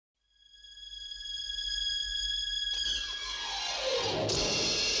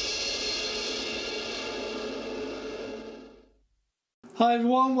Hi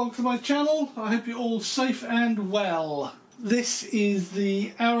everyone, welcome to my channel. I hope you're all safe and well. This is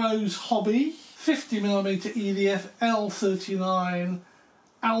the Arrows Hobby 50mm EDF L39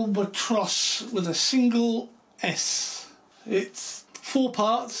 Albatros with a single S. It's 4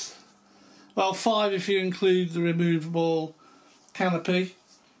 parts, well 5 if you include the removable canopy.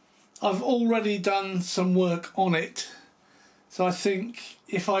 I've already done some work on it, so I think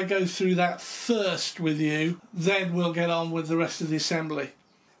if I go through that first with you, then we'll get on with the rest of the assembly.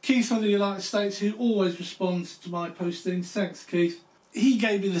 Keith from the United States, who always responds to my postings, thanks Keith. He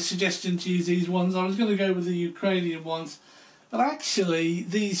gave me the suggestion to use these ones. I was going to go with the Ukrainian ones, but actually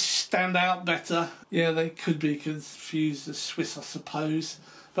these stand out better. Yeah, they could be confused as Swiss, I suppose,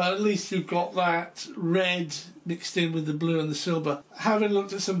 but at least you've got that red mixed in with the blue and the silver. Having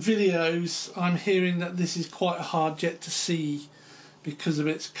looked at some videos, I'm hearing that this is quite a hard jet to see because of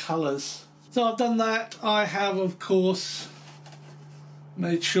its colours. So I've done that. I have, of course,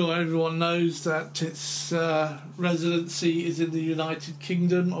 made sure everyone knows that its residency is in the United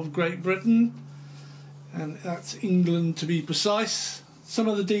Kingdom of Great Britain, and that's England to be precise. Some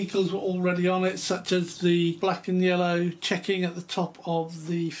of the decals were already on it, such as the black and yellow checking at the top of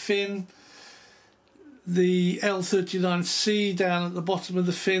the fin. The L39C down at the bottom of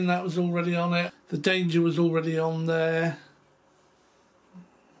the fin, that was already on it. The Danger was already on there.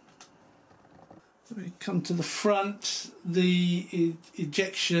 Let me come to the front. The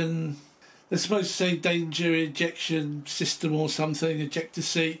ejection, they're supposed to say Danger ejection system or something, ejector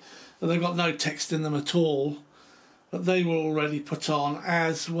seat, but they've got no text in them at all. But they were already put on,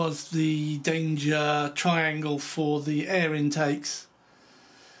 as was the Danger triangle for the air intakes.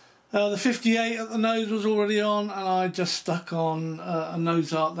 The 58 at the nose was already on, and I just stuck on a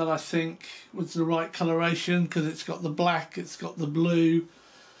nose art that I think was the right coloration, because it's got the black, it's got the blue,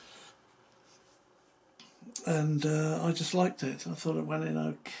 and I just liked it. I thought it went in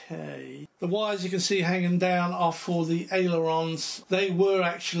okay. The wires you can see hanging down are for the ailerons. They were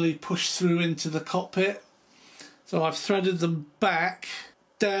actually pushed through into the cockpit, so I've threaded them back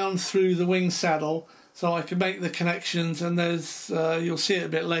down through the wing saddle so I can make the connections, and there's you'll see it a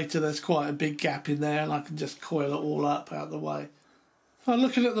bit later, there's quite a big gap in there, and I can just coil it all up out of the way.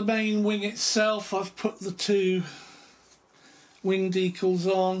 Looking at the main wing itself, I've put the 2 wing decals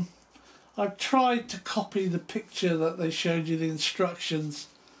on. I've tried to copy the picture that they showed you, the instructions.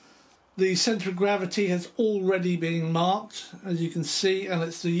 The centre of gravity has already been marked, as you can see, and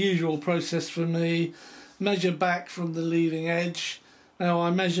it's the usual process for me. Measure back from the leading edge. Now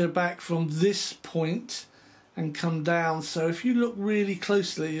I measure back from this point and come down, so if you look really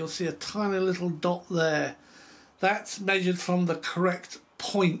closely you'll see a tiny little dot there. That's measured from the correct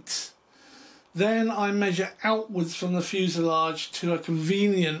point. Then I measure outwards from the fuselage to a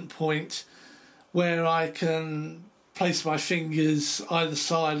convenient point where I can place my fingers either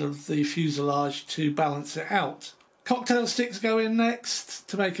side of the fuselage to balance it out. Cocktail sticks go in next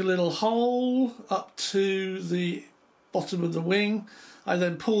to make a little hole up to the bottom of the wing. I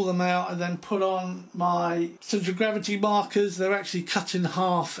then pull them out and then put on my centre of gravity markers. They're actually cut in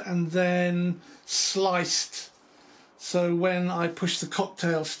half and then sliced, so when I push the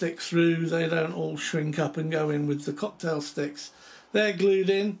cocktail stick through they don't all shrink up and go in with the cocktail sticks. They're glued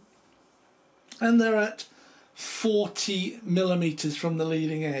in, and they're at 40mm from the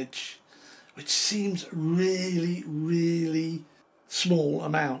leading edge, which seems really small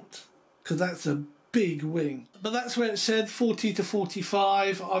amount, because that's a big wing. But that's where it said 40 to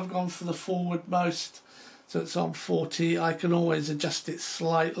 45. I've gone for the forwardmost, so it's on 40. I can always adjust it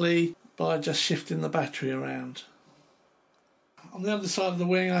slightly by just shifting the battery around. On the other side of the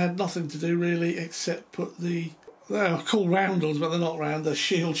wing I had nothing to do really except put the, they're called roundels but they're not round, they're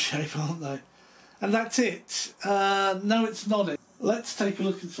shield shape, aren't they? And that's it. No, it's not it. Let's take a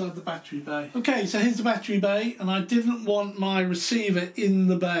look inside the battery bay. Okay, so here's the battery bay, and I didn't want my receiver in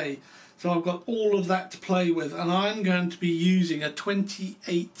the bay, so I've got all of that to play with, and I'm going to be using a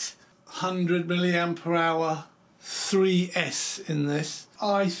 2800 milliamp hour 3S in this.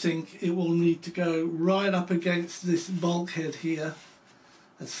 I think it will need to go right up against this bulkhead here,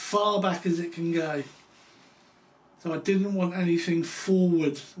 as far back as it can go. So I didn't want anything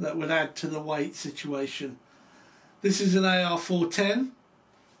forward that would add to the weight situation. This is an AR410.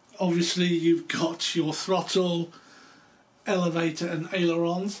 Obviously you've got your throttle, elevator and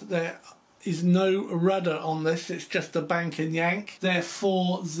ailerons. There is no rudder on this, it's just a bank and yank.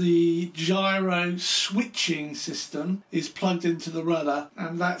 Therefore the gyro switching system is plugged into the rudder,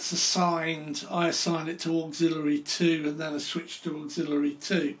 and that's assigned, I assign it to auxiliary 2 and then a switch to auxiliary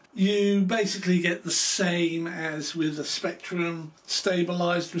 2. You basically get the same as with a Spectrum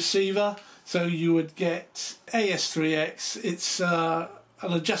stabilised receiver. So you would get AS3X. It's an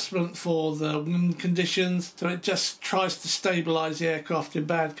adjustment for the wind conditions, so it just tries to stabilise the aircraft in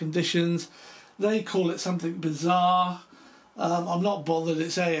bad conditions. They call it something bizarre. I'm not bothered,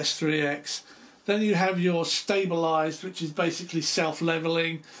 it's AS3X. Then you have your stabilised, which is basically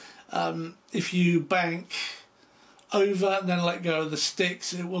self-levelling. If you bank over and then let go of the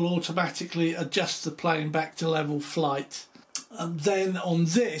sticks, it will automatically adjust the plane back to level flight. And then on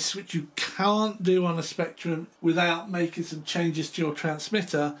this, which you can't do on a Spectrum without making some changes to your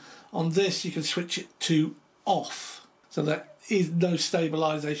transmitter, on this you can switch it to off. So there is no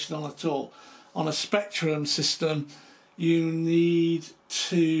stabilisation on at all. On a Spectrum system, you need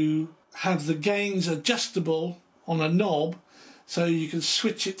to have the gains adjustable on a knob, so you can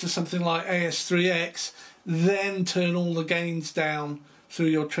switch it to something like AS3X, then turn all the gains down through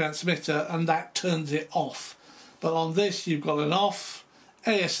your transmitter, and that turns it off. But on this, you've got an off,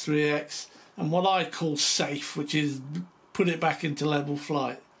 AS3X, and what I call safe, which is put it back into level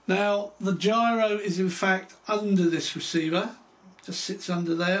flight. Now, the gyro is in fact under this receiver, just sits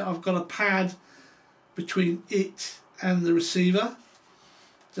under there. I've got a pad between it and the receiver,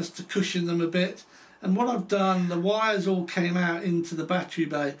 just to cushion them a bit. And what I've done, the wires all came out into the battery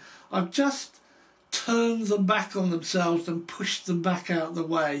bay. I've just turned them back on themselves and pushed them back out the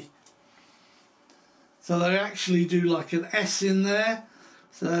way. So they actually do like an S in there.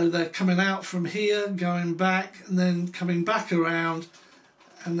 So they're coming out from here, going back, and then coming back around,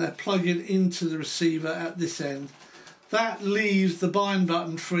 and they're plugging into the receiver at this end. That leaves the bind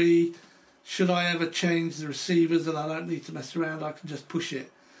button free. Should I ever change the receivers and I don't need to mess around, I can just push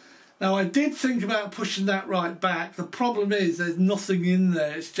it. Now, I did think about pushing that right back. The problem is there's nothing in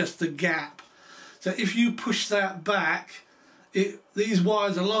there, it's just a gap. So if you push that back, these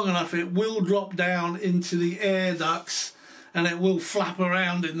wires are long enough, it will drop down into the air ducts and it will flap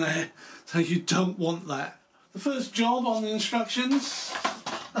around in there, so you don't want that. The first job on the instructions,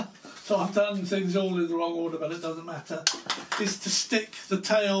 so I've done things all in the wrong order, but it doesn't matter, is to stick the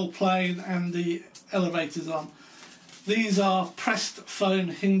tail plane and the elevators on. These are pressed foam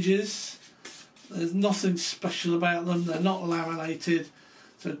hinges. There's nothing special about them, they're not laminated,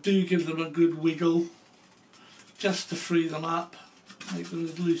 so do give them a good wiggle just to free them up, make them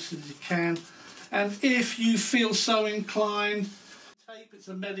as loose as you can. And if you feel so inclined, tape, it's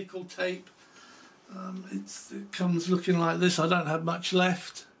a medical tape, it comes looking like this. I don't have much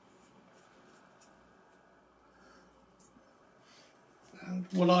left. And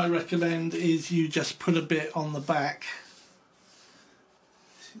what I recommend is you just put a bit on the back,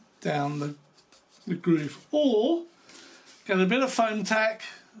 down the groove, or get a bit of foam tack,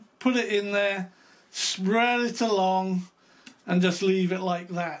 put it in there, spread it along, and just leave it like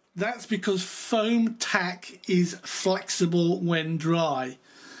that. That's because foam tack is flexible when dry,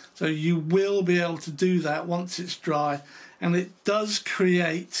 so you will be able to do that once it's dry, and it does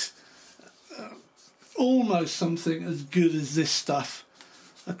create almost something as good as this stuff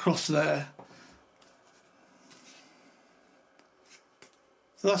across there.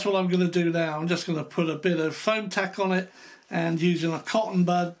 So that's what I'm going to do now. I'm just going to put a bit of foam tack on it, and using a cotton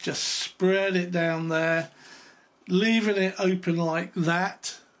bud, just spread it down there, leaving it open like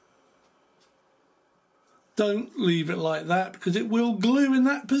that. Don't leave it like that because it will glue in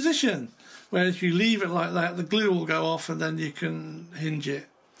that position. Whereas if you leave it like that, the glue will go off and then you can hinge it.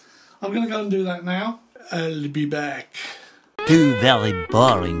 I'm going to go and do that now. I'll be back. 2 very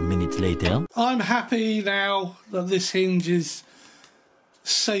boring minutes later. I'm happy now that this hinge is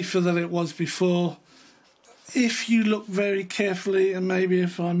safer than it was before. If you look very carefully, and maybe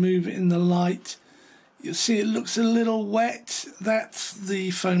if I move it in the light, you'll see it looks a little wet. That's the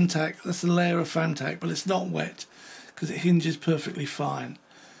foam tack, that's a layer of foam tack, but it's not wet because it hinges perfectly fine.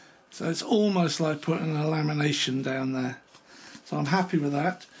 So it's almost like putting a lamination down there. So I'm happy with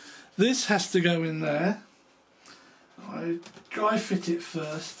that. This has to go in there. I dry fit it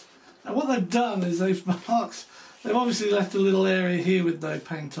first. Now what they've done is they've obviously left a little area here with no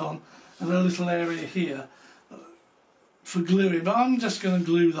paint on and a little area here for gluing, but I'm just going to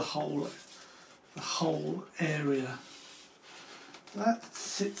glue the whole area. That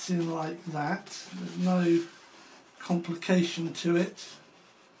sits in like that. There's no complication to it.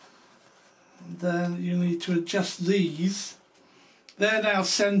 And then you need to adjust these. They're now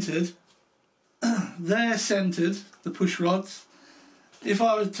centered. They're centered, the push rods. If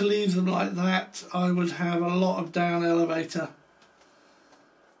I was to leave them like that, I would have a lot of down elevator.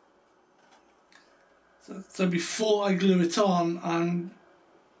 So before I glue it on, I'm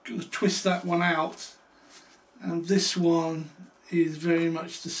going to twist that one out, and this one is very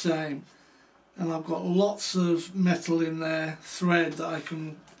much the same. And I've got lots of metal in there, thread that I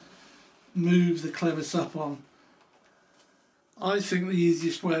can move the clevis up on. I think the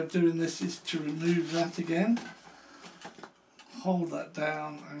easiest way of doing this is to remove that again, hold that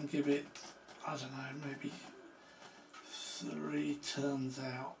down and give it, I don't know, maybe 3 turns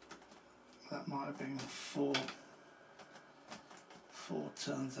out. That might have been 4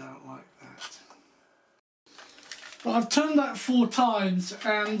 turns out like that. But I've turned that 4 times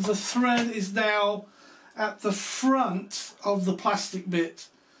and the thread is now at the front of the plastic bit.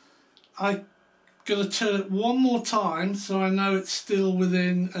 I'm going to turn it one more time so I know it's still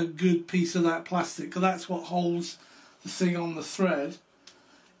within a good piece of that plastic, because that's what holds the thing on the thread.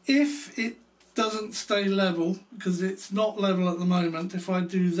 If it doesn't stay level, because it's not level at the moment, if I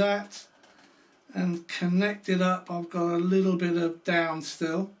do that and connect it up, I've got a little bit of down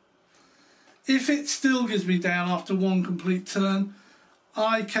still. If it still gives me down after one complete turn,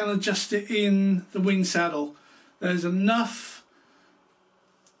 I can adjust it in the wing saddle. There's enough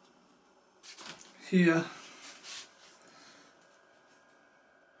here.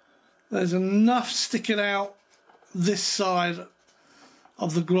 There's enough sticking out this side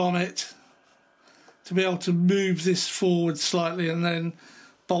of the grommet to be able to move this forward slightly and then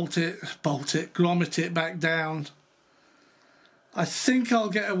grommet it back down. I think I'll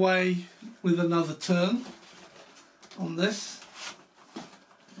get away with another turn on this.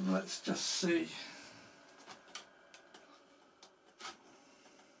 Let's just see.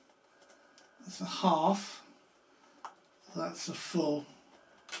 That's a half, that's a full,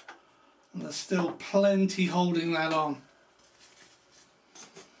 and there's still plenty holding that on.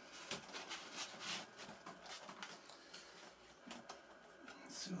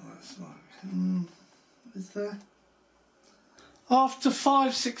 Let's see what that's like. Is there? After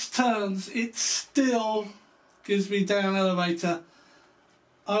 5-6 turns, it still gives me down elevator.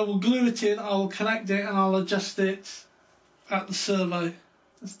 I will glue it in, I will connect it, and I'll adjust it at the servo.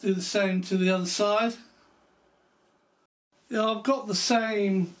 Let's do the same to the other side. Yeah, I've got the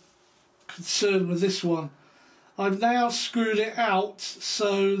same concern with this one. I've now screwed it out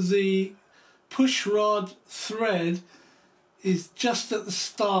so the push rod thread is just at the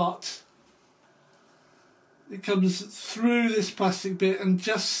start. It comes through this plastic bit and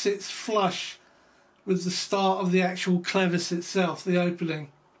just sits flush with the start of the actual clevis itself, the opening.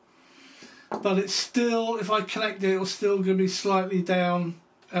 But it's still, if I connect it, it'll still give me slightly down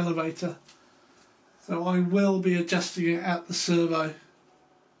elevator. So I will be adjusting it at the servo.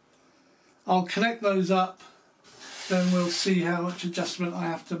 I'll connect those up, then we'll see how much adjustment I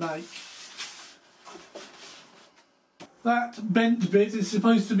have to make. That bent bit is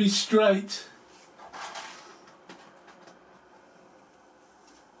supposed to be straight.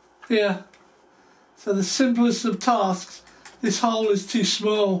 Here. So the simplest of tasks, this hole is too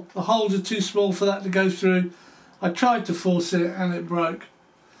small. The holes are too small for that to go through. I tried to force it and it broke.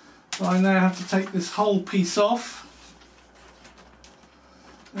 So I now have to take this whole piece off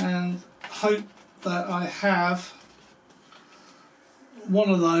and hope that I have one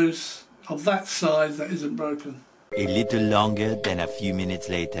of those of that size that isn't broken. A little longer than a few minutes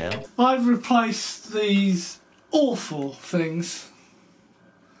later. I've replaced these awful things.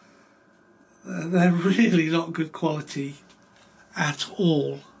 They're really not good quality at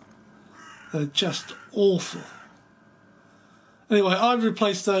all. They're just awful. Anyway, I've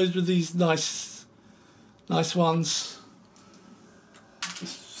replaced those with these nice ones. The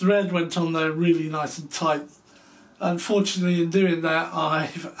thread went on there really nice and tight. Unfortunately, in doing that,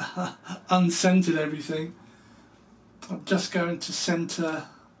 I've uncentered everything. I'm just going to center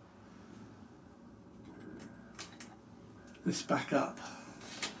this back up.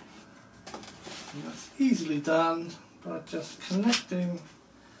 And that's easily done by just connecting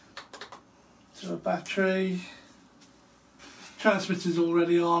to a battery. Transmitter's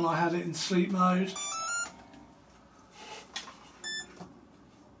already on, I had it in sleep mode.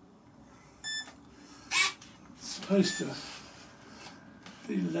 It's supposed to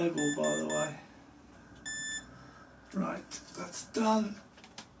be level, by the way. Right, that's done.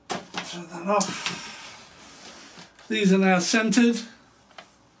 Turn that off. These are now centered.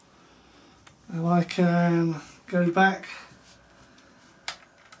 And I can go back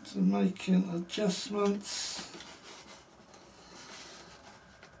to making adjustments.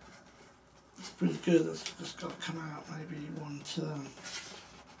 It's pretty good, that's just got to come out maybe one turn.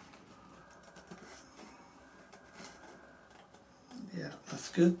 Yeah, that's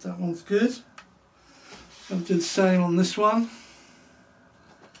good, that one's good. I'll do the same on this one.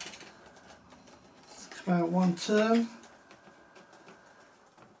 Let's come out one turn.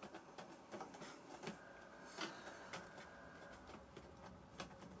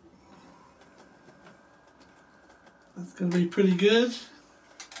 That's going to be pretty good.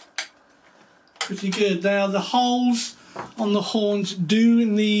 pretty good. Now the holes on the horns do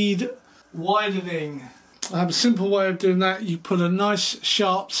need widening. I have a simple way of doing that. You put a nice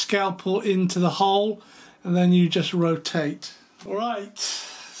sharp scalpel into the hole and then you just rotate. Alright,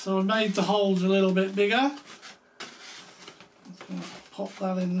 so I made the holes a little bit bigger. Pop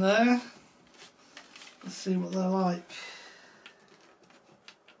that in there. Let's see what they're like.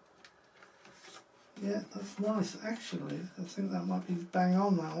 Yeah, that's nice actually. I think that might be bang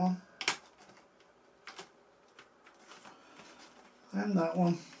on, that one. And that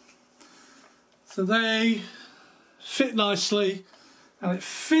one. So they fit nicely, and it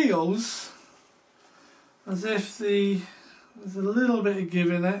feels as if there's a little bit of give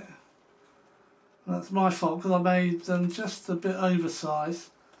in it. That's my fault because I made them just a bit oversized.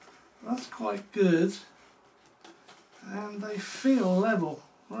 That's quite good, and they feel level.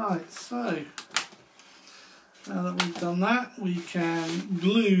 Right, so now that we've done that, we can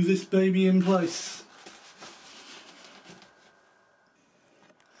glue this baby in place.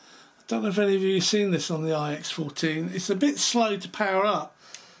 I don't know if any of you have seen this on the iX14. It's a bit slow to power up,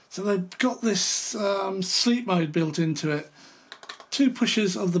 so they've got this sleep mode built into it. 2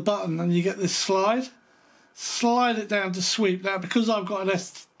 pushes of the button and you get this slide it down to sweep. Now because I've got an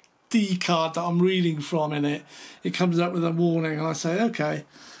SD card that I'm reading from in it, it comes up with a warning and I say okay,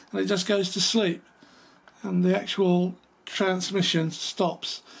 and it just goes to sleep and the actual transmission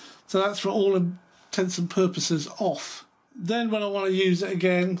stops. So that's for all intents and purposes off. Then when I want to use it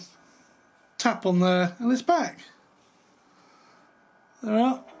again, tap on there and it's back. There we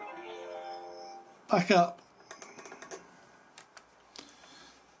are. Back up.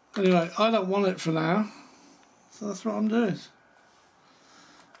 Anyway, I don't want it for now, so that's what I'm doing.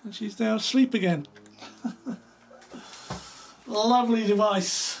 And she's now asleep again. Lovely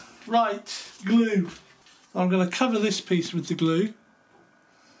device. Right, glue. I'm going to cover this piece with the glue,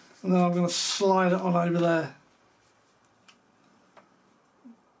 and then I'm going to slide it on over there.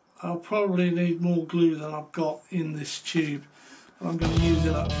 I'll probably need more glue than I've got in this tube, but I'm going to use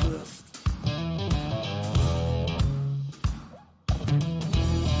it up first.